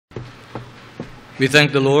We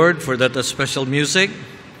thank the Lord for that special music.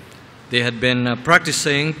 They had been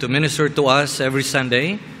practicing to minister to us every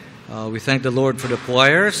Sunday. We thank the Lord for the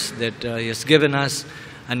choirs that He has given us,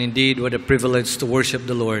 and indeed what a privilege to worship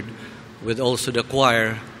the Lord with also the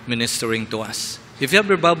choir ministering to us. If you have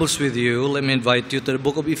your Bibles with you, let me invite you to the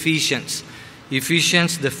book of Ephesians.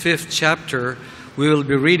 Ephesians, the 5th chapter, we will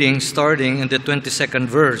be reading starting in the 22nd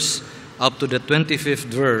verse up to the 25th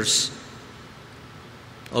verse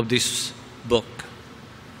of this book.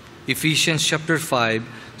 Ephesians chapter 5,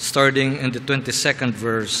 starting in the 22nd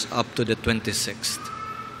verse up to the 26th.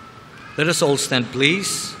 Let us all stand,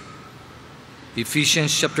 please.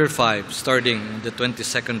 Ephesians chapter 5, starting in the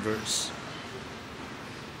 22nd verse.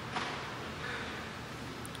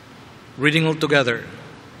 Reading all together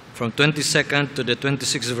from 22nd to the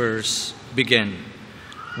 26th verse, begin.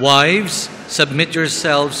 Wives, submit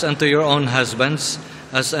yourselves unto your own husbands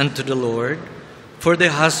as unto the Lord. For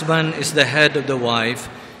the husband is the head of the wife,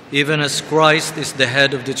 even as Christ is the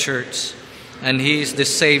head of the church, and He is the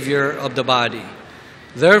Savior of the body.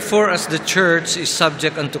 Therefore, as the church is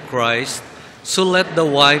subject unto Christ, so let the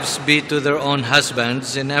wives be to their own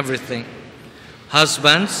husbands in everything.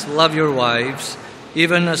 Husbands, love your wives,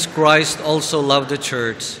 even as Christ also loved the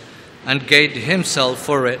church, and gave Himself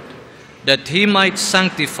for it, that He might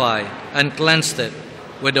sanctify and cleanse it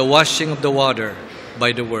with the washing of the water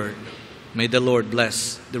by the word. May the Lord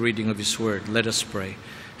bless the reading of His word. Let us pray.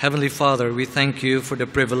 Heavenly Father, we thank You for the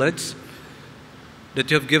privilege that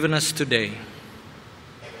You have given us today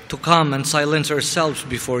to come and silence ourselves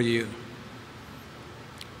before You,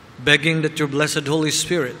 begging that Your blessed Holy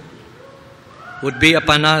Spirit would be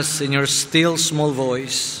upon us in Your still small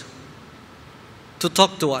voice to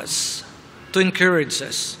talk to us, to encourage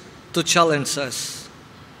us, to challenge us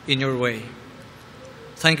in Your way.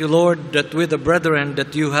 Thank You, Lord, that with the brethren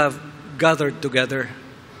that You have gathered together,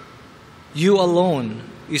 You alone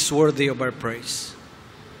is worthy of our praise.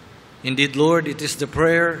 Indeed, Lord, it is the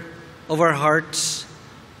prayer of our hearts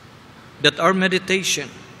that our meditation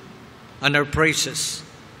and our praises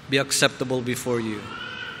be acceptable before You.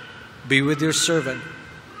 Be with Your servant,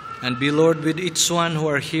 and be, Lord, with each one who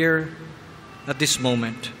are here at this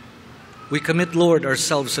moment. We commit, Lord,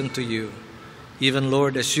 ourselves unto You, even,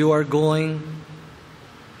 Lord, as You are going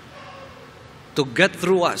to get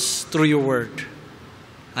through us through Your word.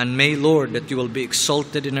 And may, Lord, that You will be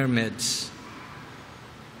exalted in our midst.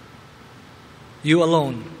 You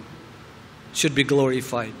alone should be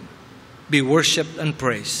glorified, be worshipped and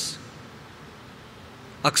praised.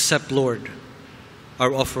 Accept, Lord,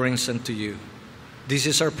 our offerings unto You. This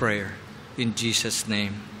is our prayer. In Jesus'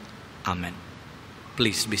 name, amen.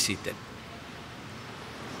 Please be seated.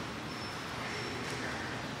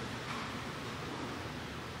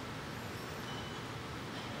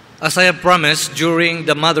 As I have promised during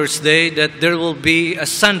the Mother's Day that there will be a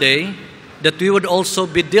Sunday that we would also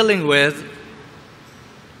be dealing with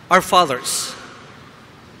our fathers.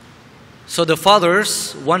 So the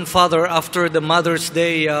fathers, one father after the Mother's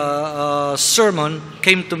Day sermon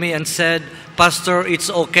came to me and said, "Pastor,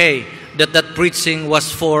 it's okay that that preaching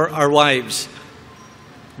was for our wives.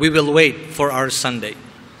 We will wait for our Sunday."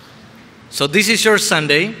 So this is your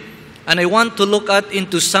Sunday. And I want to look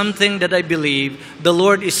into something that I believe the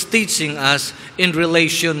Lord is teaching us in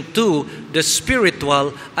relation to the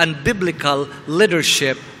spiritual and biblical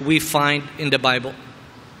leadership we find in the Bible.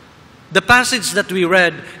 The passage that we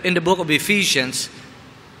read in the book of Ephesians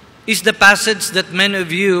is the passage that many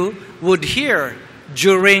of you would hear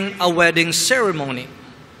during a wedding ceremony.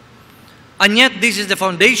 And yet this is the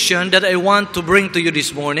foundation that I want to bring to you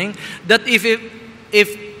this morning, that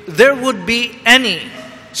if there would be any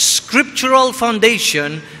scriptural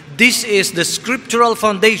foundation, this is the scriptural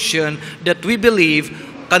foundation that we believe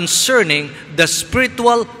concerning the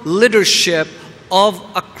spiritual leadership of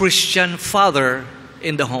a Christian father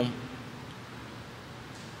in the home.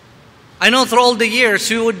 I know through all the years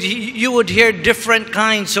you would hear different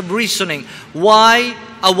kinds of reasoning why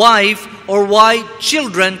a wife or why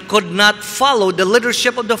children could not follow the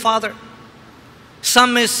leadership of the father.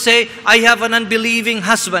 Some may say, "I have an unbelieving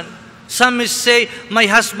husband." Some may say, "My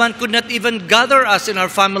husband could not even gather us in our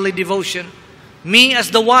family devotion." Me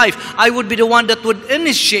as the wife, I would be the one that would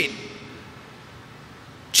initiate.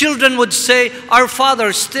 Children would say, "Our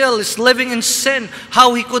father still is living in sin.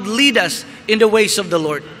 How he could lead us in the ways of the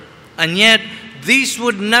Lord." And yet, these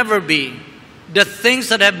would never be the things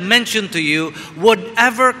that I've mentioned to you would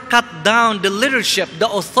ever cut down the leadership, the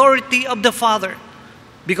authority of the father.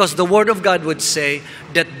 Because the Word of God would say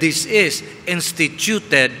that this is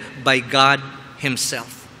instituted by God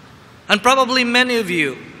Himself. And probably many of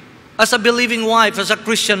you as a believing wife, as a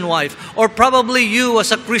Christian wife, or probably you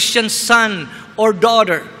as a Christian son or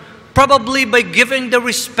daughter, probably by giving the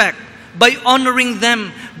respect, by honoring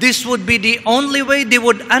them, this would be the only way they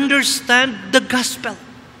would understand the gospel.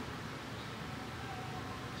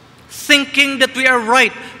 Thinking that we are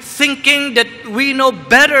right, thinking that we know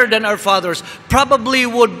better than our fathers, probably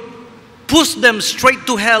would push them straight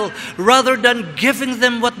to hell rather than giving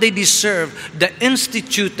them what they deserve, the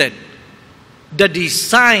instituted, the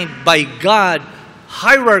designed by God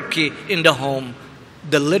hierarchy in the home,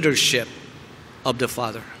 the leadership of the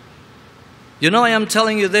father. You know, I am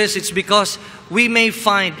telling you this, it's because we may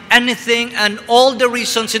find anything and all the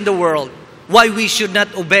reasons in the world why we should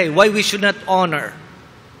not obey, why we should not honor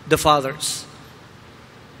the fathers.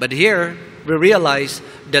 But here, we realize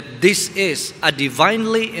that this is a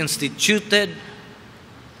divinely instituted,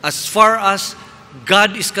 as far as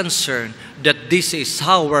God is concerned, that this is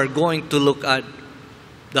how we're going to look at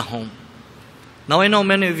the home. Now, I know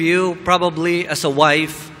many of you, probably as a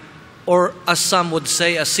wife, or as some would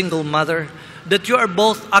say, a single mother, that you are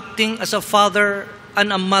both acting as a father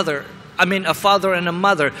and a mother. A father and a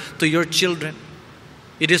mother to your children.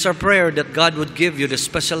 It is our prayer that God would give you the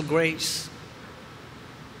special grace.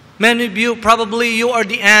 Many of you, probably you are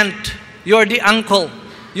the aunt, you are the uncle,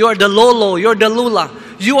 you are the lolo, you are the lula.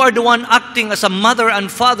 You are the one acting as a mother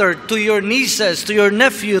and father to your nieces, to your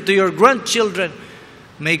nephew, to your grandchildren.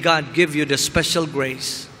 May God give you the special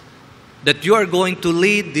grace that you are going to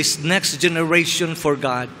lead this next generation for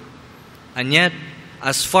God. And yet,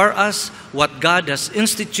 as far as what God has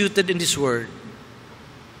instituted in this word,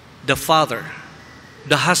 the father,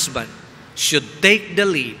 the husband, should take the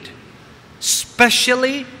lead,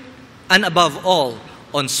 especially and above all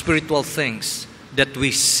on spiritual things that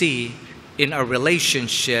we see in our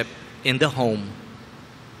relationship in the home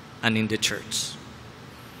and in the church.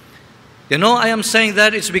 You know, I am saying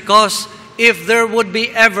that it's because if there would be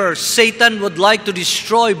ever Satan would like to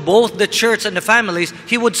destroy both the church and the families,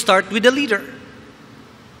 he would start with the leader.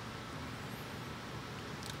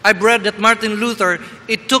 I've read that Martin Luther,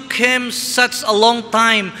 it took him such a long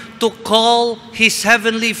time to call his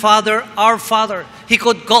heavenly Father our Father. He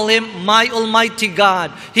could call him my Almighty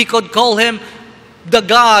God. He could call him the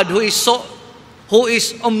God who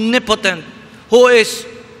is omnipotent, who is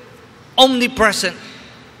omnipresent.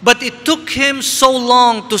 But it took him so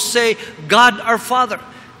long to say, God our Father.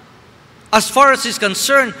 As far as he's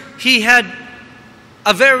concerned, he had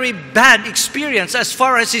a very bad experience as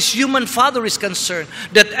far as his human father is concerned.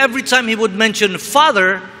 That every time he would mention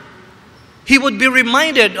Father, he would be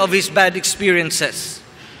reminded of his bad experiences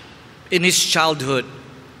in his childhood.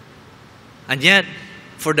 And yet,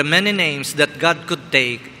 for the many names that God could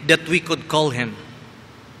take, that we could call him,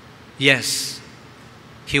 yes,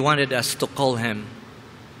 he wanted us to call him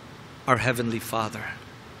our Heavenly Father.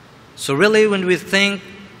 So really, when we think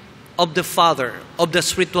of the father, of the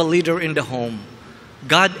spiritual leader in the home,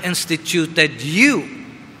 God instituted you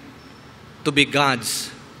to be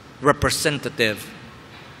God's representative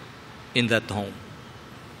in that home.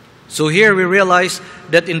 So here we realize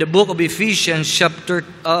that in the book of Ephesians chapter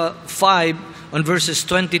 5 on verses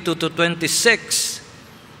 22 to 26,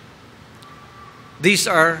 these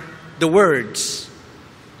are the words.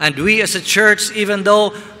 And we as a church, even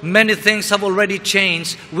though many things have already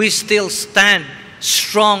changed, we still stand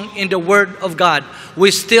strong in the Word of God.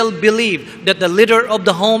 We still believe that the leader of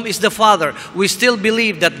the home is the father. We still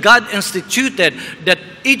believe that God instituted that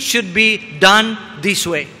it should be done this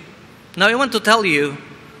way. Now I want to tell you,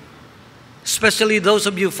 especially those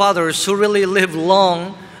of you fathers who really live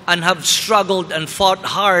long and have struggled and fought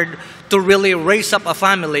hard to really raise up a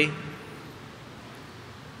family,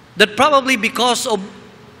 that probably because of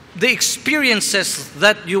the experiences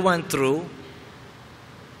that you went through,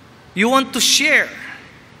 you want to share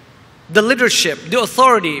the leadership, the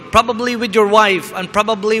authority, probably with your wife and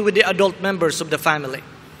probably with the adult members of the family.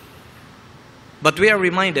 But we are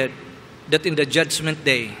reminded that in the judgment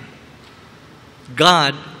day,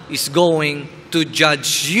 God is going to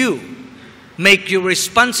judge you, make you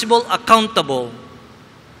responsible, accountable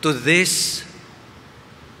to this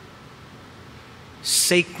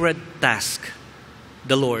sacred task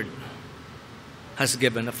the Lord has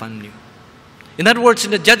given upon you. In other words,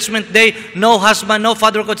 in the judgment day, no husband, no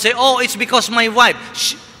father could say, oh, it's because my wife,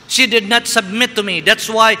 she did not submit to me. That's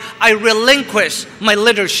why I relinquished my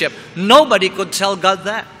leadership. Nobody could tell God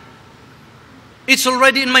that. It's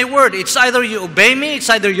already in my word. It's either you obey me, it's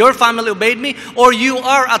either your family obeyed me, or you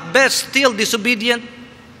are at best still disobedient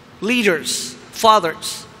leaders,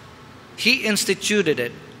 fathers. He instituted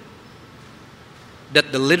it,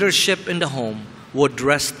 that the leadership in the home would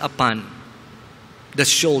rest upon the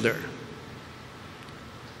shoulder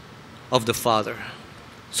of the Father.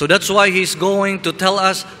 So that's why He's going to tell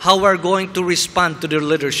us how we're going to respond to their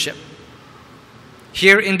leadership.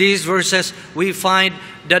 Here in these verses, we find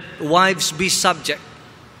that wives be subject.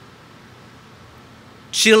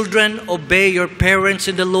 Children, obey your parents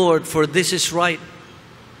in the Lord, for this is right.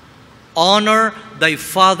 Honor thy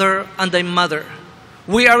father and thy mother.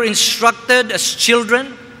 We are instructed as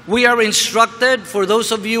children. We are instructed, for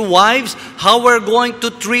those of you wives, how we're going to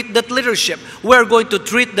treat that leadership. We're going to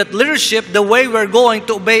treat that leadership the way we're going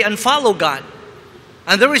to obey and follow God.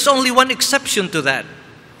 And there is only one exception to that.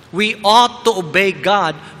 We ought to obey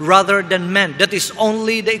God rather than men. That is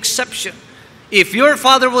only the exception. If your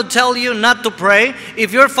father would tell you not to pray,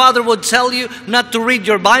 if your father would tell you not to read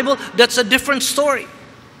your Bible, that's a different story.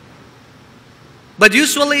 But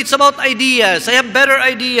usually it's about ideas. I have better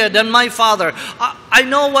idea than my father. I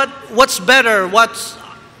know what's better, what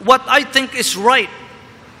I think is right.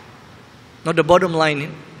 Now the bottom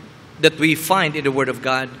line that we find in the Word of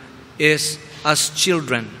God is, as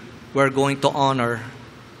children, we're going to honor,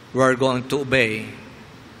 we're going to obey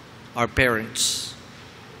our parents,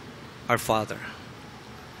 our Father.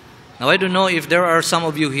 Now I don't know if there are some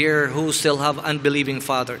of you here who still have unbelieving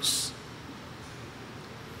fathers.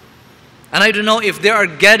 And I don't know if they are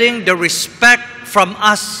getting the respect from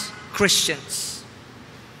us Christians.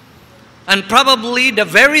 And probably the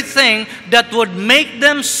very thing that would make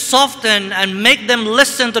them soften and make them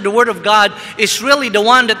listen to the Word of God is really the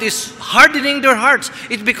one that is hardening their hearts.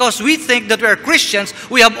 It's because we think that we are Christians,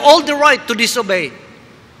 we have all the right to disobey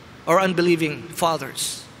our unbelieving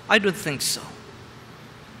fathers. I don't think so.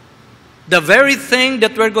 The very thing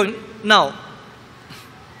that we're going... Now,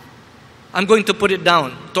 I'm going to put it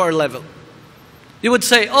down to our level. You would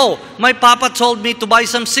say, oh, my papa told me to buy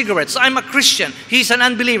some cigarettes. I'm a Christian. He's an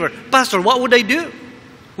unbeliever. Pastor, what would I do?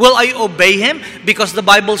 Will I obey him because the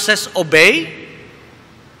Bible says obey?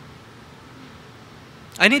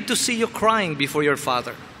 I need to see you crying before your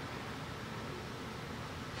father.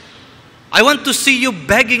 I want to see you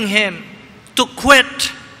begging him to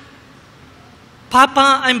quit.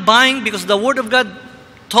 Papa, I'm buying because the Word of God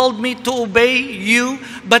told me to obey you,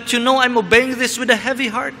 but you know I'm obeying this with a heavy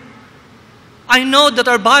heart. I know that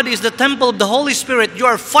our body is the temple of the Holy Spirit. You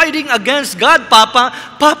are fighting against God, Papa.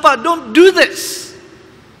 Papa, don't do this.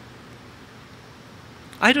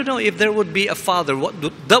 I don't know if there would be a father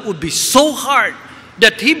that would be so hard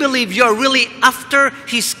that he believes you are really after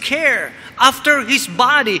his care, after his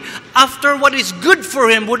body, after what is good for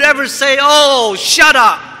him, would ever say, oh, shut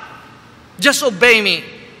up. Just obey me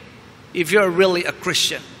if you're really a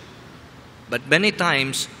Christian. But many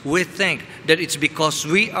times we think that it's because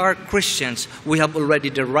we are Christians, we have already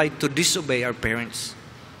the right to disobey our parents.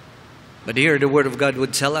 But here the Word of God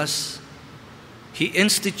would tell us, He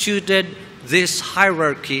instituted this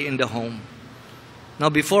hierarchy in the home. Now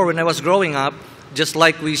before, when I was growing up, just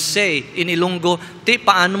like we say in Ilonggo, ti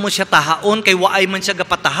paano mo siya tahaon, kay waay man siya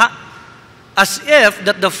gapataha. As if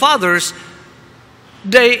that the fathers,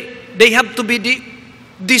 they have to be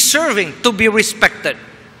deserving to be respected.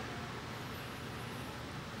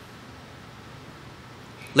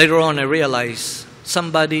 Later on, I realized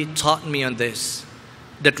somebody taught me on this,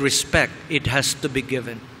 that respect, it has to be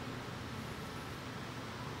given.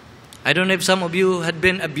 I don't know if some of you had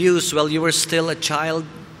been abused while you were still a child,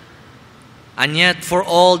 and yet for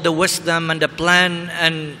all the wisdom and the plan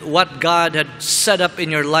and what God had set up in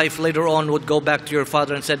your life, later on would go back to your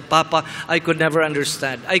father and said, Papa, I could never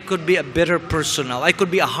understand. I could be a bitter person now. I could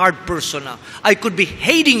be a hard person now. I could be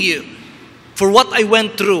hating you for what I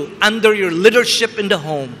went through under your leadership in the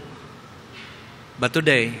home. But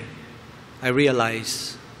today, I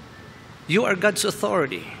realize you are God's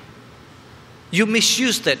authority. You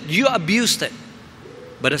misused it. You abused it.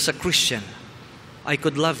 But as a Christian, I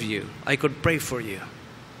could love you. I could pray for you.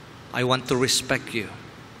 I want to respect you.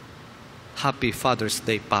 Happy Father's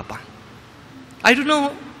Day, Papa. I don't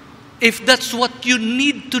know if that's what you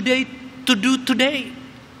need today to do today.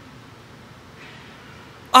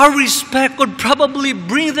 Our respect would probably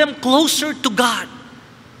bring them closer to God.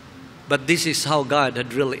 But this is how God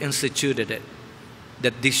had really instituted it,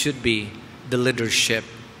 that this should be the leadership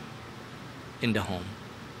in the home.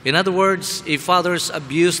 In other words, if fathers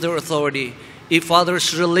abuse their authority, if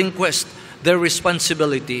fathers relinquish their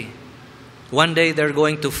responsibility, one day they're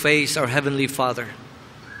going to face our Heavenly Father.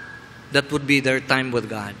 That would be their time with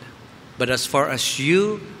God. But as far as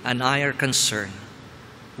you and I are concerned,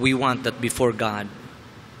 we want that before God,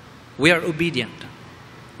 we are obedient.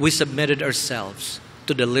 We submitted ourselves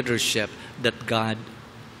to the leadership that God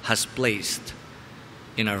has placed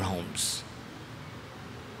in our homes.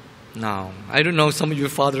 Now, I don't know, some of you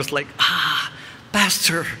fathers like,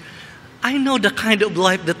 Pastor, I know the kind of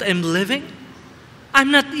life that I'm living.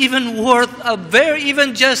 I'm not even worth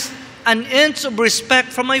even just an inch of respect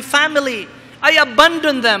from my family. I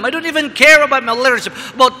abandon them. I don't even care about my leadership,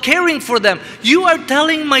 about caring for them. You are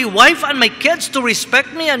telling my wife and my kids to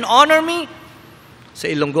respect me and honor me? Sa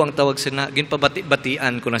Ilonggo ang tawag sina,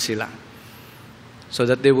 ginpabati-batian ko na sila. So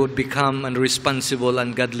that they would become responsible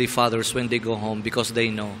and godly fathers when they go home, because they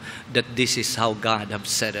know that this is how God have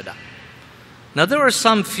set it up. Now there are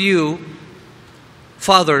some few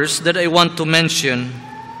fathers that I want to mention.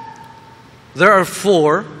 There are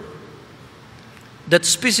 4 that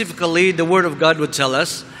specifically the Word of God would tell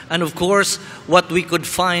us, and of course what we could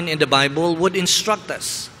find in the Bible would instruct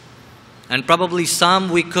us. And probably some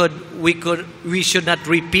we should not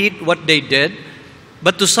repeat what they did,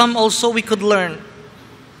 but to some also we could learn.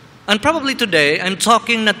 And probably today I'm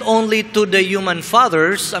talking not only to the human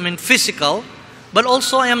fathers, physical, but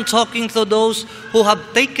also I am talking to those who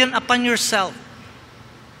have taken upon yourself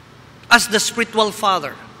as the spiritual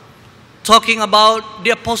father. Talking about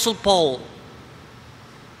the Apostle Paul,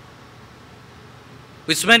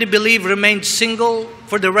 which many believe remained single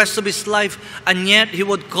for the rest of his life, and yet he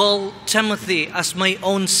would call Timothy as my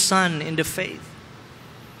own son in the faith.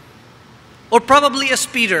 Or probably as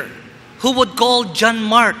Peter, who would call John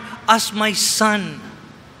Mark as my son.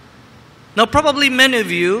 Now probably many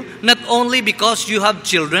of you, not only because you have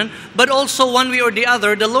children, but also one way or the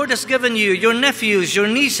other, the Lord has given you your nephews, your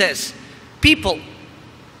nieces, people,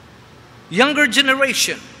 younger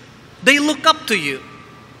generation. They look up to you.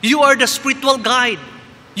 You are the spiritual guide.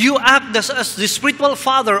 You act as the spiritual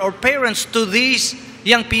father or parents to these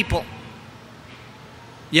young people.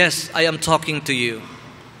 Yes, I am talking to you.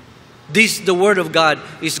 The Word of God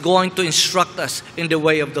is going to instruct us in the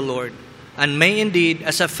way of the Lord. And may indeed,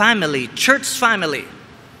 as a family, church family,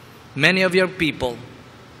 many of your people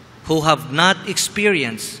who have not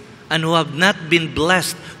experienced and who have not been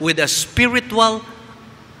blessed with a spiritual,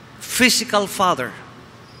 physical father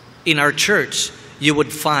in our church, you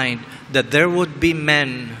would find that there would be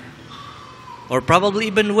men, or probably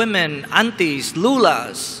even women, aunties,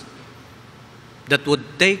 lulas, that would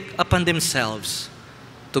take upon themselves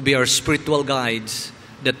to be our spiritual guides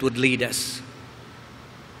that would lead us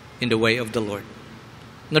in the way of the Lord.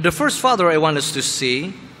 Now the first father I want us to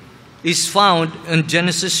see is found in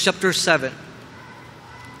Genesis chapter 7.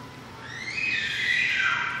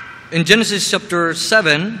 In Genesis chapter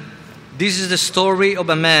 7, this is the story of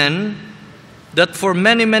a man that for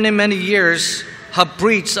many, many, many years have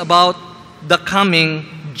preached about the coming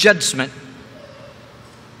judgment.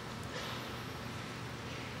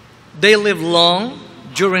 They lived long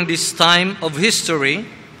during this time of history,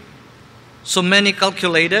 so many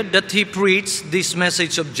calculated that he preached this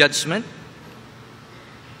message of judgment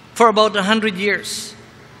for about 100 years.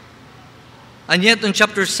 And yet in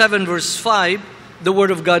chapter 7 verse 5, the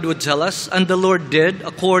Word of God would tell us, and the Lord did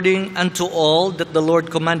according unto all that the Lord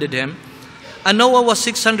commanded him. And Noah was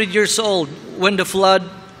 600 years old when the flood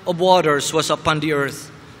of waters was upon the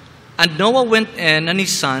earth. And Noah went in, and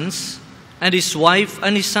his sons, and his wife,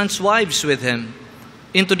 and his sons' wives with him,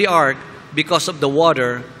 into the ark because of the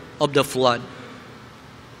water of the flood.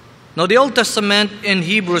 Now the Old Testament in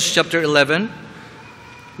Hebrews chapter 11,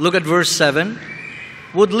 look at verse 7,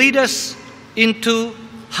 would lead us into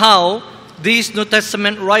how this New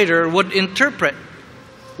Testament writer would interpret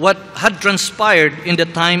what had transpired in the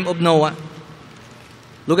time of Noah.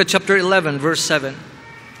 Look at chapter 11, verse 7.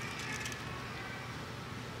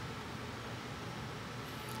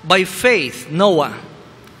 By faith, Noah,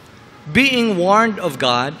 being warned of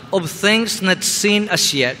God of things not seen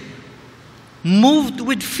as yet, moved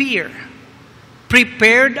with fear,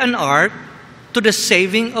 prepared an ark to the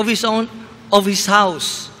saving of his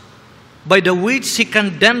house, by the which he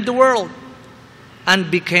condemned the world,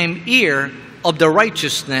 and became heir of the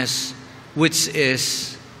righteousness which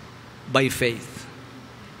is by faith.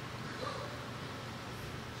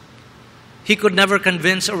 He could never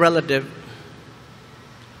convince a relative.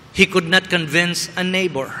 He could not convince a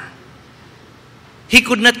neighbor. He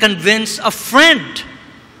could not convince a friend.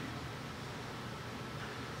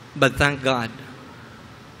 But thank God,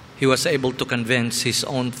 he was able to convince his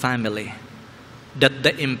own family that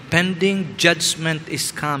the impending judgment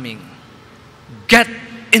is coming. Get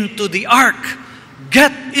into the ark.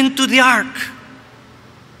 Get into the ark.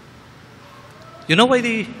 You know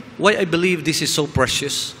why I believe this is so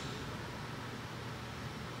precious?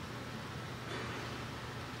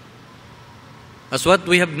 As what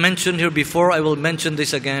we have mentioned here before, I will mention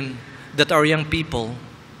this again, that our young people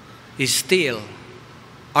is still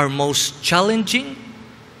our most challenging,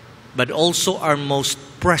 but also our most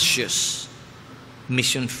precious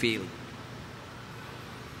mission field.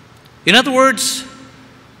 In other words,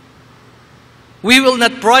 we will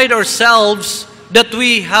not pride ourselves that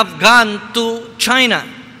we have gone to China,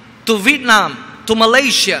 to Vietnam, to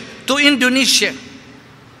Malaysia, to Indonesia.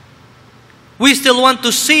 We still want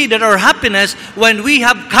to see that our happiness when we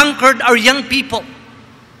have conquered our young people.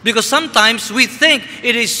 Because sometimes we think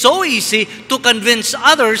it is so easy to convince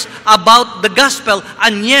others about the gospel,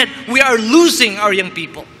 and yet we are losing our young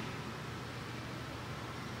people.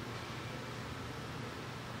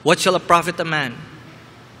 What shall it profit a man?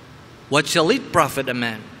 What shall it profit a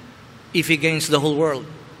man if he gains the whole world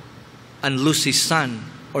and lose his son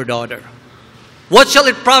or daughter? What shall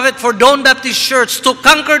it profit for Dawn Baptist Church to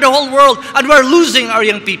conquer the whole world and we are losing our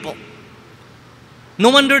young people? No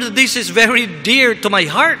wonder that this is very dear to my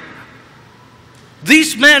heart.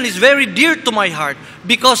 This man is very dear to my heart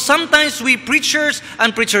because sometimes we preachers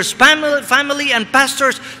and preachers' family and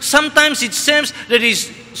pastors, sometimes it seems that it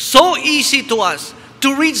is so easy to us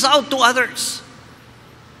to reach out to others.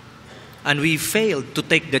 And we fail to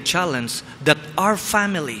take the challenge that our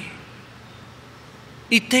family,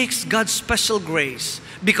 it takes God's special grace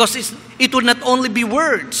because it would not only be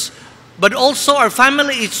words, but also our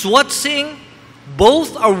family is watching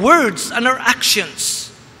both our words and our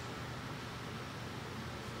actions.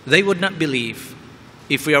 They would not believe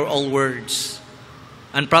if we are all words.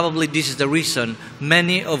 And probably this is the reason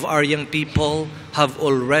many of our young people have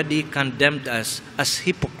already condemned us as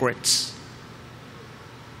hypocrites.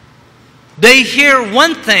 They hear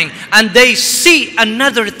one thing and they see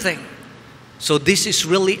another thing. So this is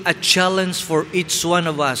really a challenge for each one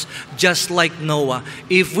of us, just like Noah.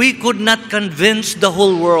 If we could not convince the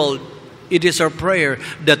whole world, it is our prayer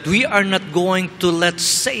that we are not going to let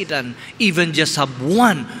Satan even just have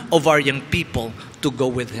one of our young people to go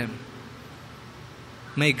with him.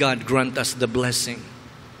 May God grant us the blessing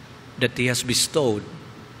that He has bestowed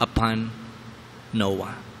upon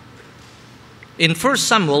Noah. In 1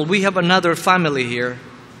 Samuel, we have another family here.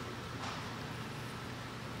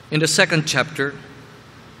 In the 2nd chapter,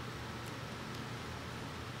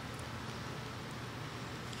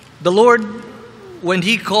 the Lord, when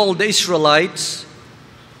He called the Israelites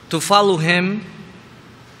to follow Him,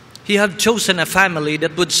 He had chosen a family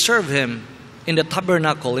that would serve Him in the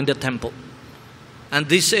tabernacle, in the temple. And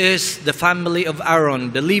this is the family of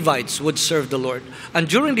Aaron. The Levites would serve the Lord. And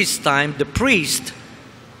during this time, the priest,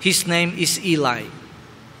 his name is Eli.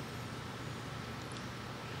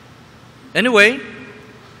 Anyway,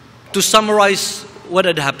 to summarize what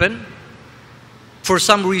had happened, for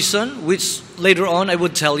some reason, which later on I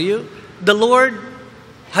would tell you, the Lord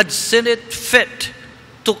had seen it fit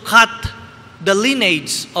to cut the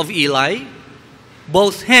lineage of Eli,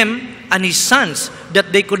 both him and his sons,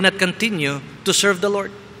 that they could not continue to serve the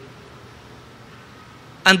Lord.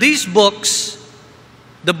 And these books,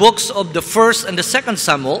 the books of the 1st and the 2nd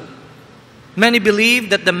Samuel, many believe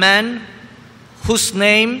that the man whose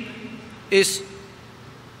name is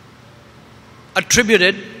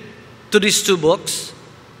attributed to these two books,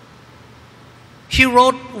 he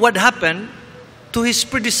wrote what happened to his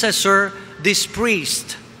predecessor, this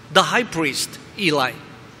priest, the high priest, Eli.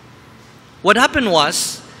 What happened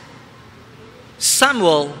was,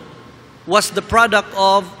 Samuel was the product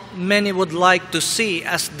of many would like to see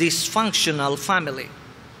as dysfunctional family.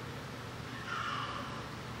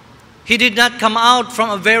 He did not come out from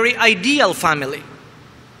a very ideal family.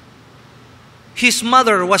 His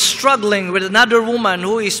mother was struggling with another woman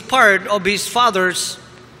who is part of his father's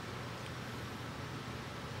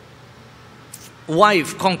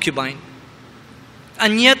wife, concubine.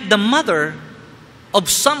 And yet the mother of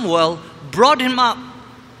Samuel brought him up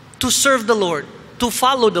to serve the Lord, to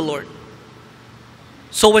follow the Lord.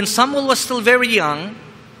 So when Samuel was still very young,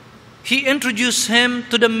 he introduced him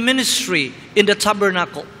to the ministry in the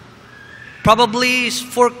tabernacle. Probably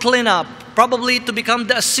for cleanup, probably to become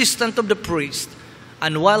the assistant of the priest.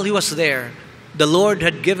 And while he was there, the Lord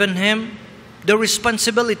had given him the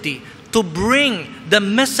responsibility to bring the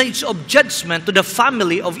message of judgment to the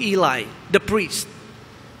family of Eli, the priest.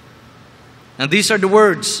 And these are the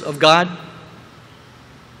words of God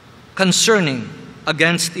concerning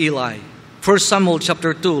against Eli. 1 Samuel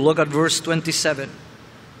chapter 2, look at verse 27.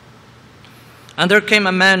 And there came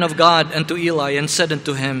a man of God unto Eli and said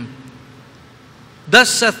unto him, Thus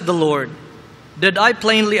saith the Lord, Did I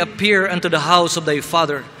plainly appear unto the house of thy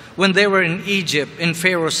father when they were in Egypt, in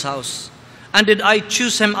Pharaoh's house? And did I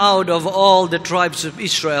choose him out of all the tribes of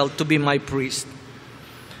Israel to be my priest,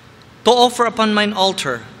 to offer upon mine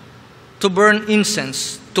altar, to burn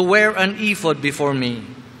incense, to wear an ephod before me?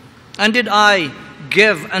 And did I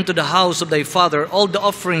give unto the house of thy father all the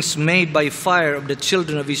offerings made by fire of the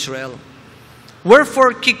children of Israel?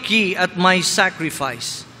 Wherefore kick ye at my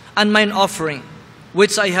sacrifice, and mine offering,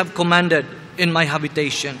 which I have commanded in my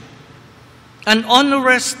habitation. And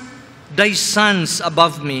honorest thy sons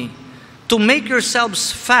above me, to make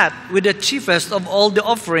yourselves fat with the chiefest of all the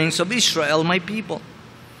offerings of Israel, my people.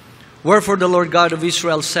 Wherefore the Lord God of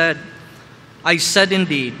Israel said, I said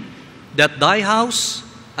indeed, that thy house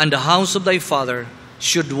and the house of thy father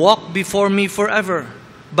should walk before me forever.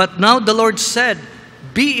 But now the Lord said,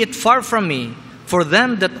 be it far from me, for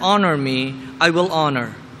them that honor me I will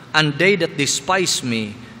honor, and they that despise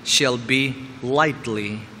me shall be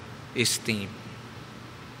lightly esteemed.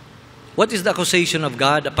 What is the accusation of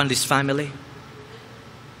God upon this family?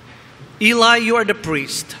 Eli, you are the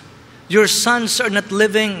priest. Your sons are not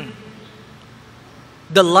living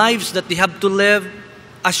the lives that they have to live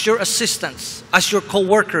as your assistants, as your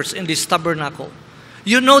co-workers in this tabernacle.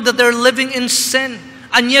 You know that they're living in sin,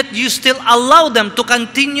 and yet you still allow them to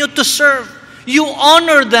continue to serve. You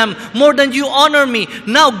honor them more than you honor me.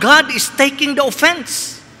 Now God is taking the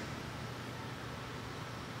offense.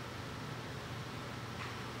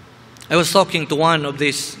 I was talking to one of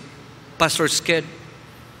these pastor's kids.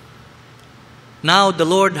 Now the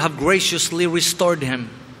Lord have graciously restored him.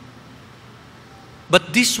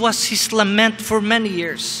 But this was his lament for many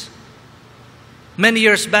years. Many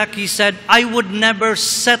years back, he said, I would never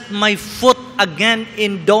set my foot again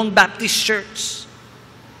in Dawn Baptist Church.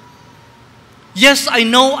 Yes, I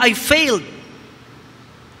know I failed.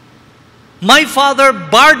 My father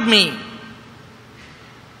barred me.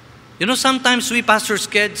 You know, sometimes we pastors'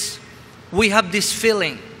 kids, we have this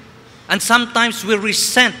feeling. And sometimes we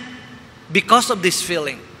resent because of this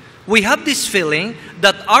feeling. We have this feeling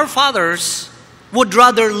that our fathers would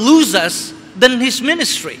rather lose us than his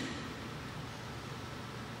ministry.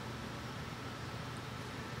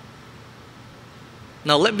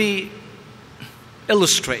 Now let me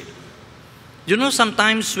illustrate. You know,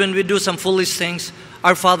 sometimes when we do some foolish things,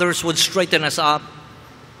 our fathers would straighten us up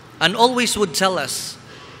and always would tell us,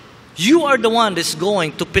 you are the one that's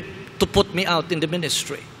going to put me out in the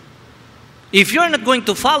ministry. If you're not going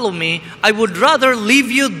to follow me, I would rather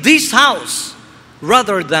leave you this house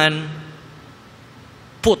rather than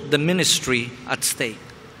put the ministry at stake.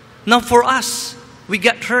 Now for us, we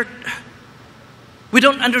get hurt. We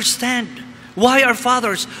don't understand why our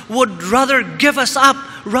fathers would rather give us up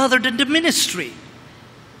rather than the ministry.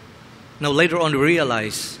 Now later on we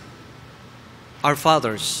realize our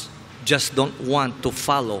fathers just don't want to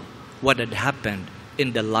follow what had happened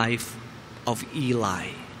in the life of Eli.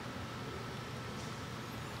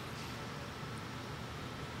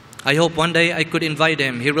 I hope one day I could invite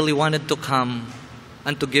him. He really wanted to come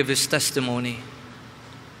and to give his testimony.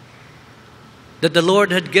 That the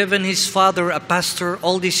Lord had given his father a pastor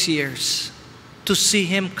all these years to see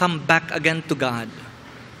him come back again to God.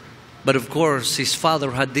 But of course, his father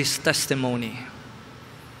had this testimony.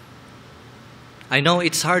 I know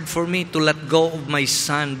it's hard for me to let go of my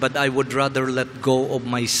son, but I would rather let go of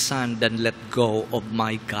my son than let go of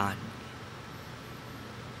my God.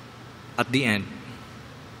 At the end,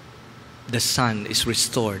 the son is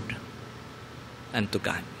restored unto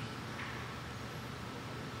God.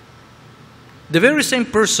 The very same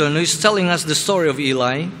person who is telling us the story of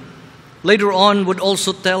Eli, later on would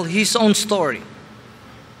also tell his own story.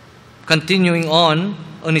 Continuing on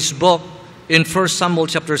his book in 1 Samuel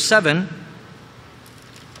chapter 7,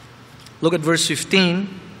 look at verse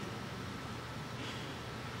 15.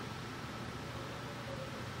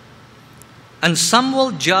 And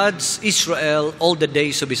Samuel judged Israel all the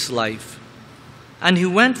days of his life. And he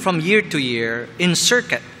went from year to year in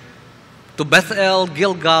circuit to Bethel,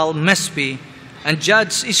 Gilgal, Mesphi, and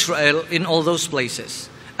judged Israel in all those places.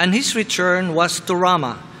 And his return was to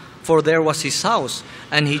Ramah, for there was his house.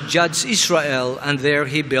 And he judged Israel, and there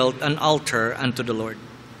he built an altar unto the Lord.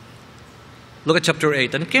 Look at chapter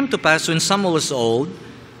 8. And it came to pass when Samuel was old,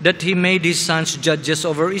 that he made his sons judges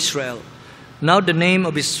over Israel. Now the name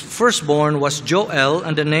of his firstborn was Joel,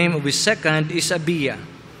 and the name of his second is Abiah.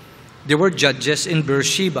 They were judges in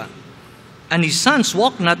Beersheba. And his sons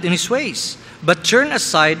walked not in his ways, but turned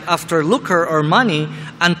aside after lucre or money,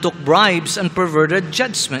 and took bribes and perverted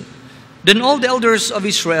judgment. Then all the elders of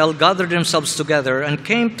Israel gathered themselves together, and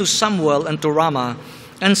came to Samuel and to Ramah,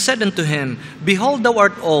 and said unto him, Behold, thou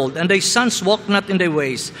art old, and thy sons walk not in thy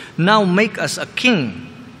ways. Now make us a king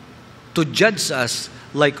to judge us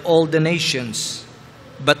like all the nations.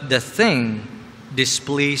 But the thing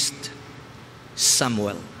displeased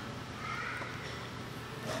Samuel.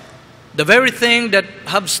 The very thing that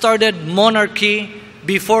have started monarchy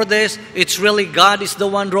before this, it's really God is the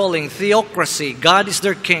one ruling, theocracy. God is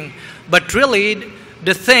their king. But really,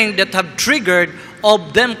 the thing that have triggered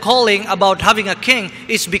of them calling about having a king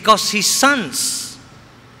is because his sons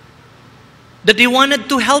that they wanted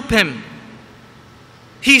to help him.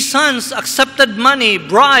 His sons accepted money,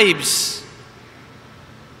 bribes.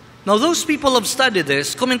 Now those people have studied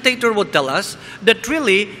this. Commentator would tell us that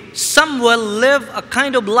really Samuel lived a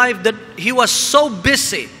kind of life that he was so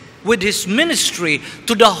busy with his ministry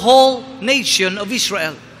to the whole nation of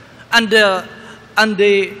Israel. And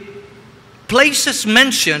the places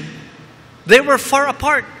mentioned, they were far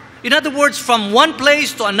apart. In other words, from one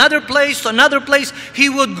place to another place to another place, he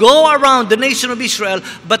would go around the nation of Israel.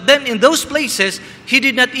 But then in those places, he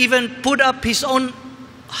did not even put up his own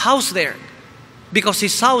house there, because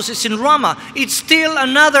his house is in Ramah. It's still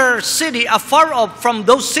another city afar off from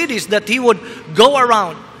those cities that he would go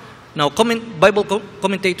around. Now, Bible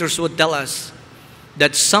commentators would tell us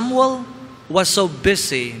that Samuel was so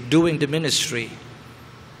busy doing the ministry,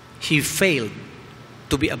 he failed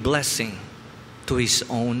to be a blessing to his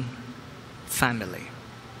own family.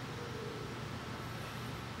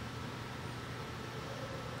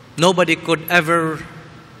 Nobody could ever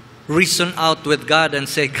reason out with God and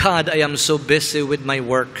say, God, I am so busy with my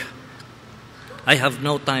work. I have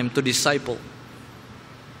no time to disciple,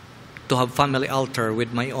 to have family altar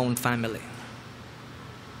with my own family.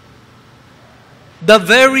 The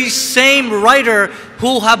very same writer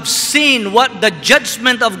who have seen what the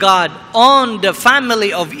judgment of God on the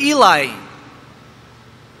family of Eli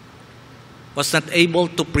was not able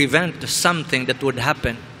to prevent something that would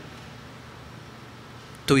happen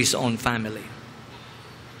to his own family.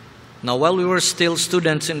 Now, while we were still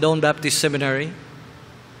students in Dawn Baptist Seminary,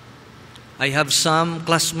 I have some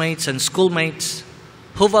classmates and schoolmates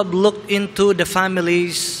who have looked into the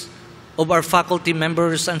families of our faculty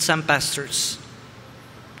members and some pastors.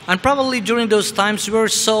 And probably during those times, we were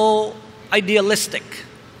so idealistic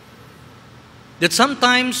that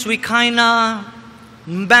sometimes we kind of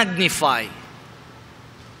magnify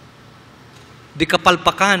di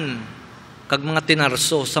kapalpakan kag mga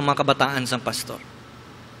tinarso sa mga kabataan sang pastor.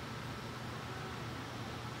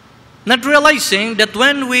 Not realizing that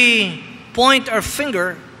when we point our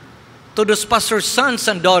finger to those pastors' sons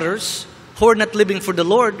and daughters who are not living for the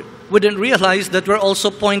Lord, we didn't realize that we're also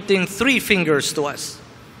pointing 3 fingers to us.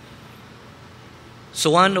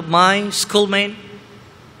 So one of my schoolmates,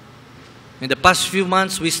 in the past few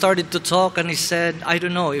months, we started to talk, and he said, I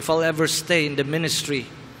don't know if I'll ever stay in the ministry.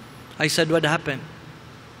 I said, what happened?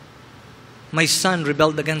 My son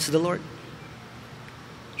rebelled against the Lord.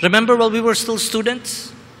 Remember while we were still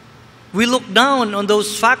students? We looked down on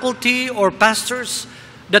those faculty or pastors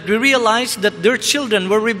that we realized that their children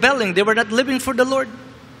were rebelling. They were not living for the Lord.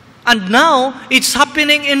 And now, it's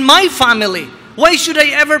happening in my family. Why should I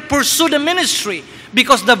ever pursue the ministry?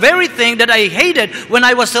 Because the very thing that I hated when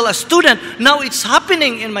I was still a student, now it's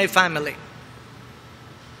happening in my family.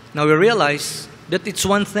 Now we realize that it's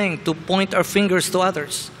one thing to point our fingers to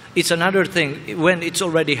others. It's another thing when it's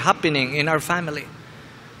already happening in our family.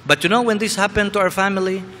 But you know, when this happened to our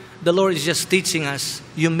family, the Lord is just teaching us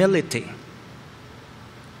humility.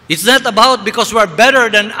 It's not about because we're better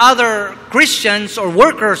than other Christians or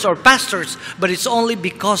workers or pastors, but it's only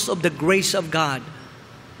because of the grace of God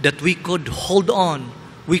that we could hold on,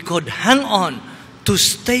 we could hang on to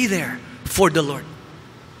stay there for the Lord.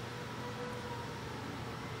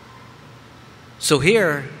 So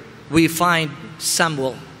here we find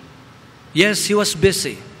Samuel. Yes, he was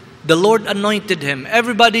busy. The Lord anointed him.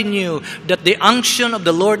 Everybody knew that the unction of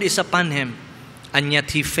the Lord is upon him. And yet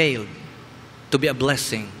he failed to be a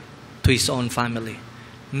blessing to his own family.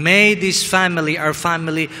 May this family, our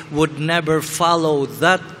family, would never follow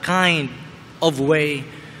that kind of way.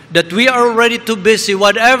 That we are already too busy,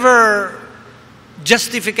 whatever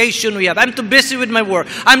justification we have. I'm too busy with my work.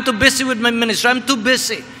 I'm too busy with my ministry. I'm too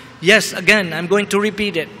busy. Yes, again, I'm going to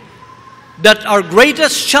repeat it. That our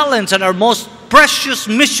greatest challenge and our most precious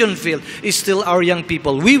mission field is still our young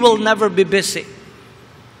people. We will never be busy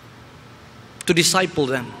to disciple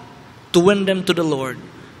them, to win them to the Lord,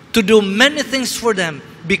 to do many things for them,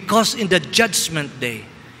 because in the judgment day,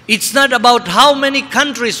 it's not about how many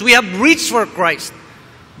countries we have reached for Christ,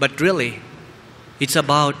 but really, it's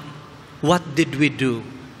about what did we do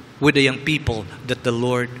with the young people that the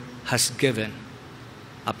Lord has given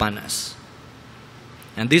upon us.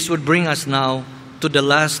 And this would bring us now to the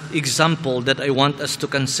last example that I want us to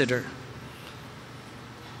consider.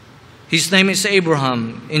 His name is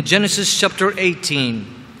Abraham. In Genesis chapter 18,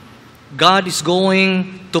 God is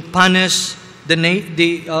going to punish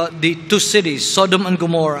the 2 cities, Sodom and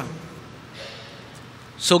Gomorrah.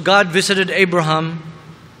 So God visited Abraham,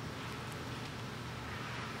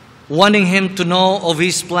 wanting him to know of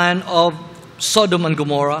his plan of Sodom and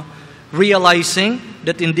Gomorrah, realizing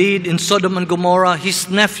that indeed in Sodom and Gomorrah his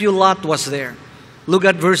nephew Lot was there. Look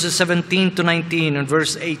at verses 17 to 19 and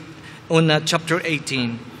verse 8 on chapter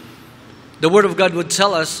 18. The Word of God would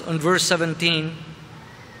tell us on verse 17,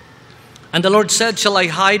 "And the Lord said, Shall I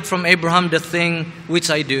hide from Abraham the thing which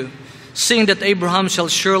I do? Seeing that Abraham shall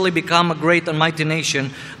surely become a great and mighty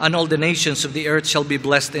nation, and all the nations of the earth shall be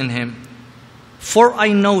blessed in him. For I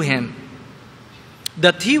know him,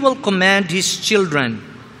 that he will command his children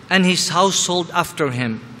and his household after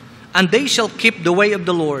him, and they shall keep the way of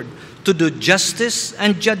the Lord, to do justice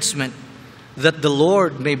and judgment, that the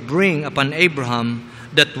Lord may bring upon Abraham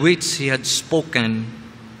that which he had spoken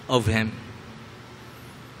of him."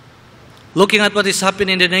 Looking at what is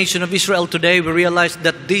happening in the nation of Israel today, we realize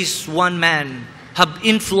that this one man have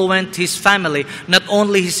influenced his family, not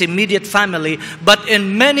only his immediate family, but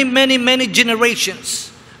in many, many, many generations.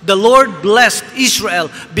 The Lord blessed Israel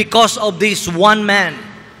because of this one man.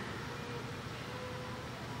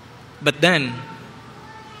 But then,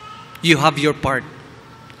 you have your part.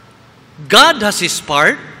 God has His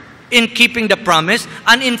part in keeping the promise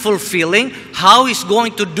and in fulfilling how He's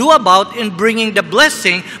going to do about in bringing the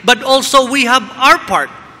blessing, but also we have our part.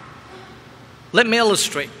 Let me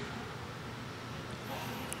illustrate.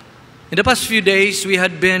 In the past few days, we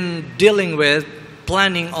had been dealing with,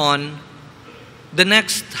 planning on the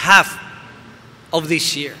next half of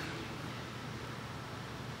this year.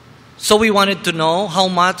 So we wanted to know how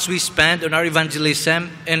much we spend on our evangelism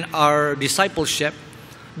and our discipleship.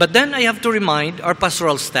 But then I have to remind our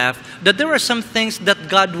pastoral staff that there are some things that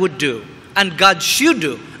God would do, and God should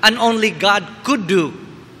do, and only God could do.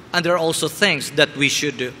 And there are also things that we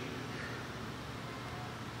should do.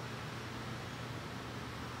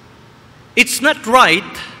 It's not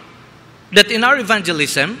right that in our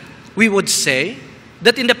evangelism, we would say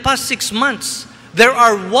that in the past 6 months, there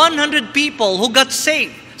are 100 people who got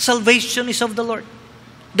saved. Salvation is of the Lord.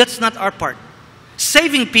 That's not our part.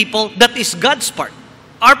 Saving people, that is God's part.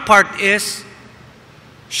 Our part is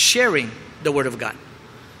sharing the Word of God.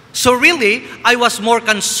 So really, I was more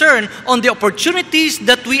concerned on the opportunities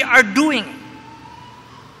that we are doing.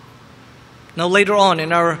 Now later on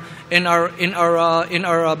in our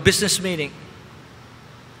business meeting,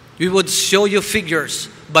 we would show you figures.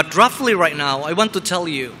 But roughly right now, I want to tell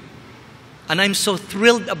you, and I'm so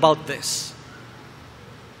thrilled about this.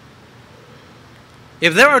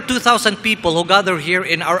 If there are 2,000 people who gather here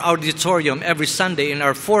in our auditorium every Sunday in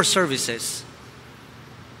our 4 services,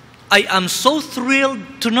 I am so thrilled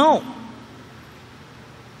to know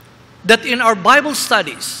that in our Bible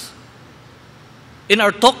studies, in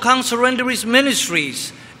our Tokang Surrenderist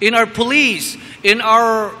ministries, in our police, in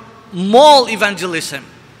our mall evangelism,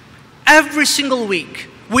 every single week,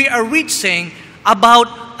 we are reaching about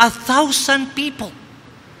 1,000 people.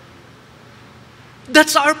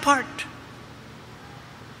 That's our part.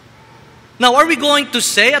 Now, are we going to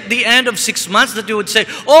say at the end of 6 months that you would say,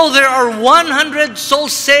 oh, there are 100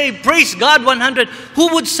 souls saved, praise God, 100.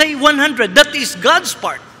 Who would say 100? That is God's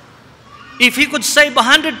part. If He could save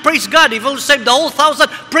 100, praise God. If He would save the whole 1,000,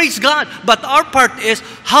 praise God. But our part is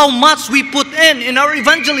how much we put in our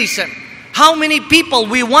evangelism. How many people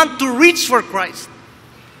we want to reach for Christ.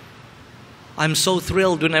 I'm so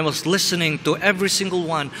thrilled when I was listening to every single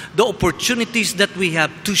one, the opportunities that we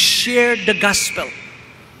have to share the gospel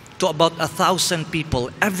to about 1,000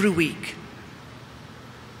 people every week.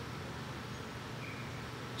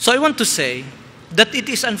 So I want to say that it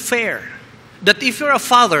is unfair that if you're a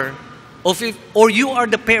father or you are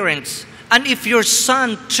the parents, and if your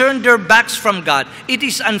son turned their backs from God, it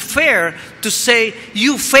is unfair to say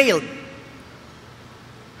you failed.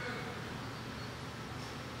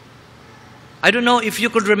 I don't know if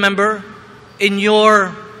you could remember in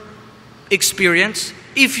your experience,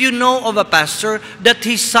 if you know of a pastor that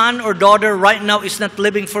his son or daughter right now is not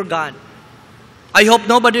living for God. I hope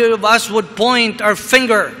nobody of us would point our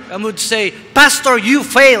finger and would say, Pastor, you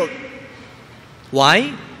failed.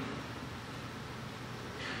 Why?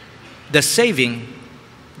 The saving,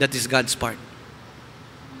 that is God's part.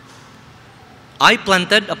 I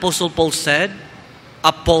planted, Apostle Paul said,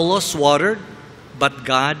 Apollos watered, but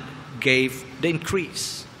God gave the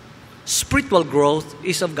increase. Spiritual growth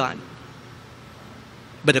is of God.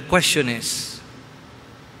 But the question is,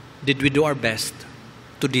 did we do our best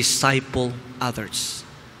to disciple others?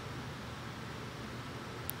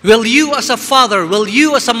 Will you as a father, will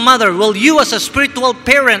you as a mother, will you as a spiritual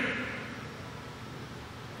parent,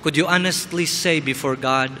 could you honestly say before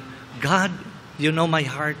God, God, you know my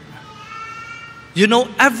heart. You know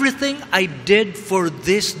everything I did for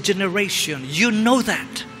this generation. You know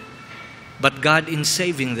that. But God, in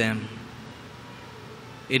saving them,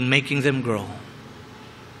 in making them grow,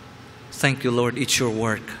 thank you, Lord, it's your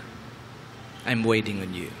work. I'm waiting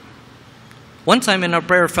on you. One time in our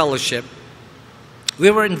prayer fellowship,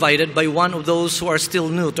 we were invited by one of those who are still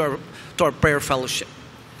new to our prayer fellowship.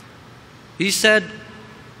 He said,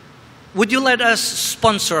 would you let us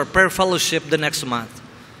sponsor our prayer fellowship the next month?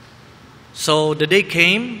 So the day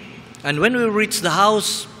came, and when we reached the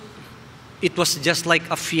house, it was just like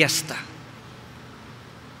a fiesta.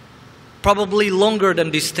 Probably longer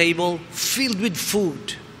than this table, filled with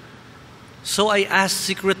food. So I asked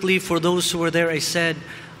secretly for those who were there, I said,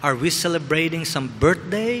 are we celebrating some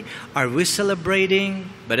birthday? Are we celebrating?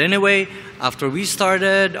 But anyway, after we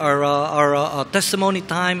started our testimony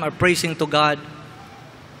time, our praising to God,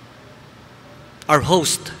 our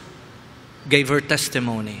host gave her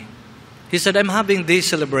testimony. He said, I'm having this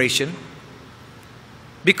celebration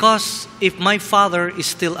because if my father is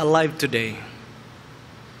still alive today,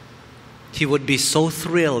 he would be so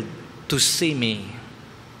thrilled to see me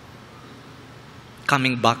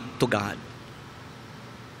coming back to God.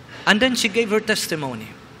 And then she gave her testimony.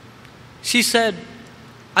 She said,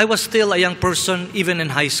 I was still a young person, even in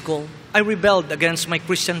high school. I rebelled against my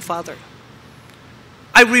Christian father.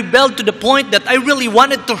 I rebelled to the point that I really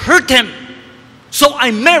wanted to hurt him. So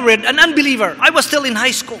I married an unbeliever. I was still in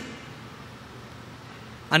high school.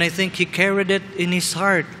 And I think he carried it in his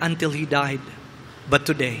heart until he died. But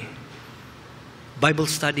today, Bible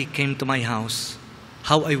study came to my house.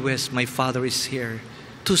 How I wish my father is here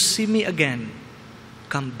to see me again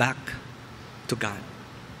come back to God.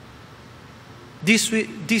 This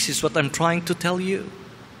is what I'm trying to tell you.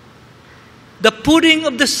 The putting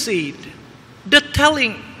of the seed, the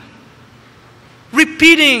telling,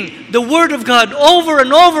 repeating the Word of God over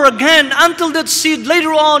and over again until that seed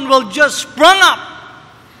later on will just sprung up.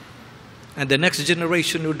 And the next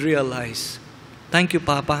generation would realize, thank you,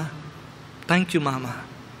 Papa. Thank you, Mama.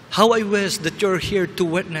 How I wish that you're here to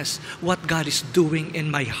witness what God is doing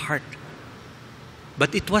in my heart.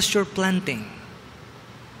 But it was your planting.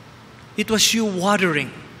 It was you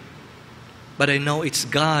watering. But I know it's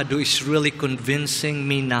God who is really convincing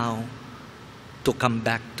me now to come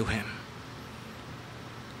back to Him.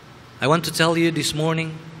 I want to tell you this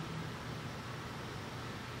morning,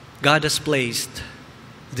 God has placed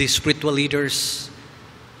these spiritual leaders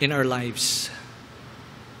in our lives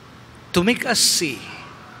to make us see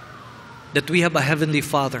that we have a Heavenly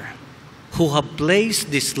Father who have placed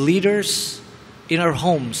these leaders in our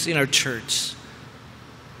homes, in our church.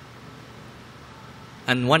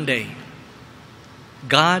 And one day,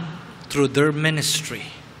 God, through their ministry,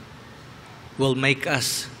 will make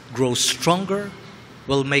us grow stronger,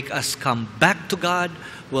 will make us come back to God,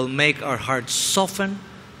 will make our hearts soften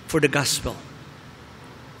for the gospel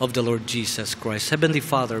of the Lord Jesus Christ. Heavenly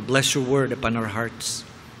Father, bless your word upon our hearts.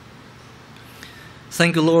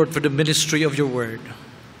 Thank you, Lord, for the ministry of your word.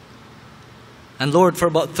 And Lord, for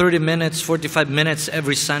about 30 minutes, 45 minutes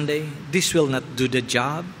every Sunday, this will not do the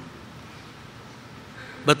job.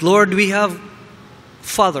 But Lord, we have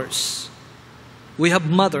fathers, we have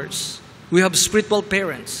mothers, we have spiritual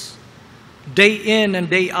parents, day in and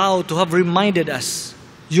day out, who have reminded us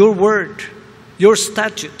your word, your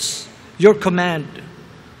statutes, your command,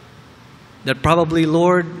 that probably,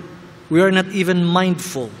 Lord, we are not even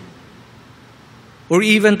mindful, or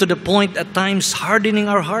even to the point at times hardening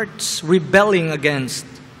our hearts, rebelling against.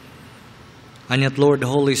 And yet, Lord, the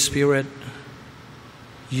Holy Spirit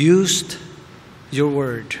used your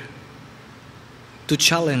word to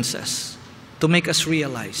challenge us, to make us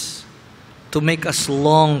realize, to make us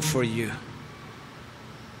long for you.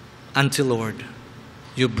 Until, Lord,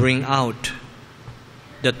 you bring out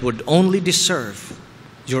that would only deserve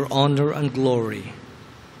your honor and glory,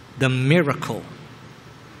 the miracle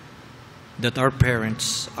that our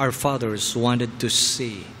parents, our fathers wanted to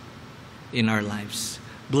see in our lives.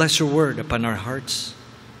 Bless your word upon our hearts.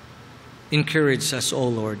 Encourage us, O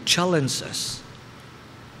Lord. Challenge us.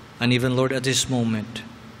 And even, Lord, at this moment,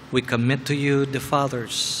 we commit to you the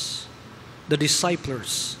fathers, the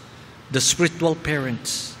disciples, the spiritual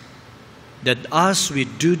parents, that as we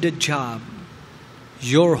do the job,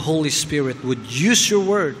 your Holy Spirit would use your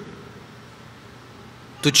word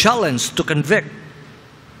to challenge, to convict,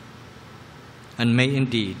 and may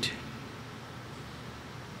indeed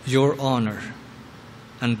your honor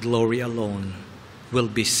and glory alone will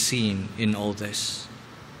be seen in all this.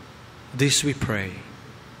 This we pray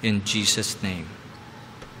in Jesus' name.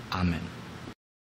 Amen.